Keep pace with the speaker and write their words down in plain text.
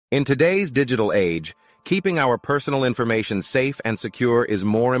In today's digital age, keeping our personal information safe and secure is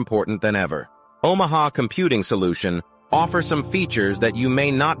more important than ever. Omaha Computing Solutions offers some features that you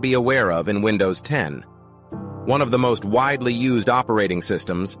may not be aware of in Windows 10. One of the most widely used operating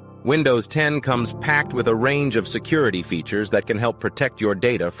systems, Windows 10 comes packed with a range of security features that can help protect your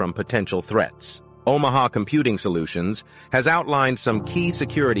data from potential threats. Omaha Computing Solutions has outlined some key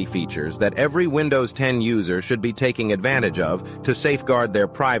security features that every Windows 10 user should be taking advantage of to safeguard their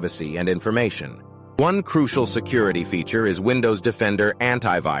privacy and information. One crucial security feature is Windows Defender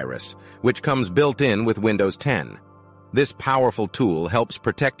Antivirus, which comes built in with Windows 10. This powerful tool helps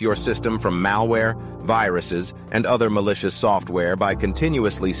protect your system from malware, viruses, and other malicious software by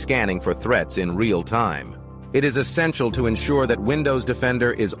continuously scanning for threats in real time. It is essential to ensure that Windows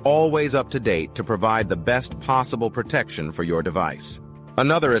Defender is always up to date to provide the best possible protection for your device.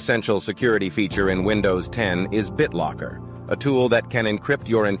 Another essential security feature in Windows 10 is BitLocker, a tool that can encrypt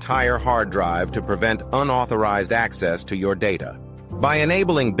your entire hard drive to prevent unauthorized access to your data. By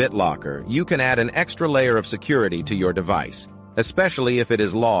enabling BitLocker, you can add an extra layer of security to your device, especially if it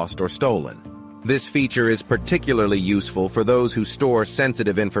is lost or stolen. This feature is particularly useful for those who store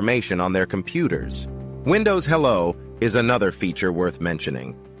sensitive information on their computers. Windows Hello is another feature worth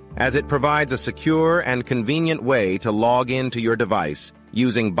mentioning, as it provides a secure and convenient way to log into your device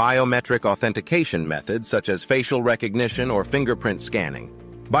using biometric authentication methods such as facial recognition or fingerprint scanning.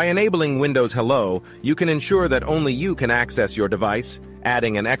 By enabling Windows Hello, you can ensure that only you can access your device,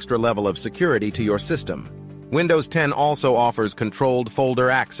 adding an extra level of security to your system. Windows 10 also offers controlled folder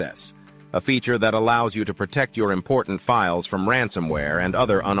access, a feature that allows you to protect your important files from ransomware and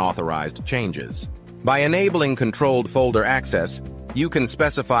other unauthorized changes. By enabling controlled folder access, you can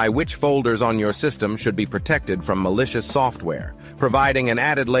specify which folders on your system should be protected from malicious software, providing an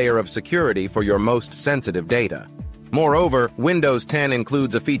added layer of security for your most sensitive data. Moreover, Windows 10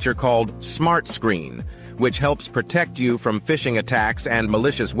 includes a feature called Smart Screen, which helps protect you from phishing attacks and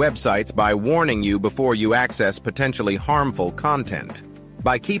malicious websites by warning you before you access potentially harmful content.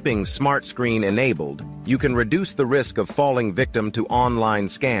 By keeping Smart Screen enabled, you can reduce the risk of falling victim to online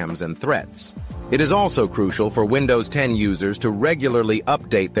scams and threats. It is also crucial for Windows 10 users to regularly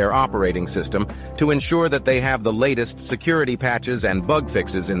update their operating system to ensure that they have the latest security patches and bug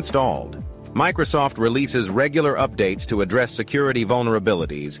fixes installed. Microsoft releases regular updates to address security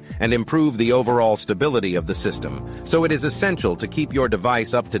vulnerabilities and improve the overall stability of the system, so it is essential to keep your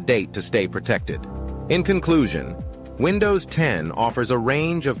device up to date to stay protected. In conclusion, Windows 10 offers a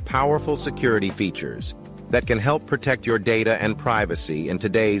range of powerful security features that can help protect your data and privacy in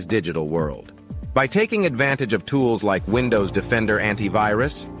today's digital world. By taking advantage of tools like Windows Defender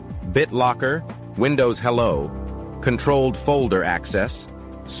Antivirus, BitLocker, Windows Hello, controlled folder access,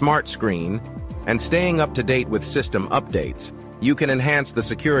 Smart Screen, and staying up to date with system updates, you can enhance the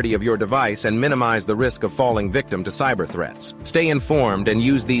security of your device and minimize the risk of falling victim to cyber threats. Stay informed and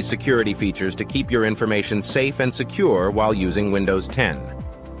use these security features to keep your information safe and secure while using Windows 10.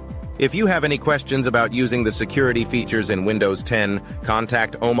 If you have any questions about using the security features in Windows 10,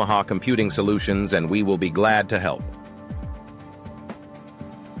 contact Omaha Computing Solutions and we will be glad to help.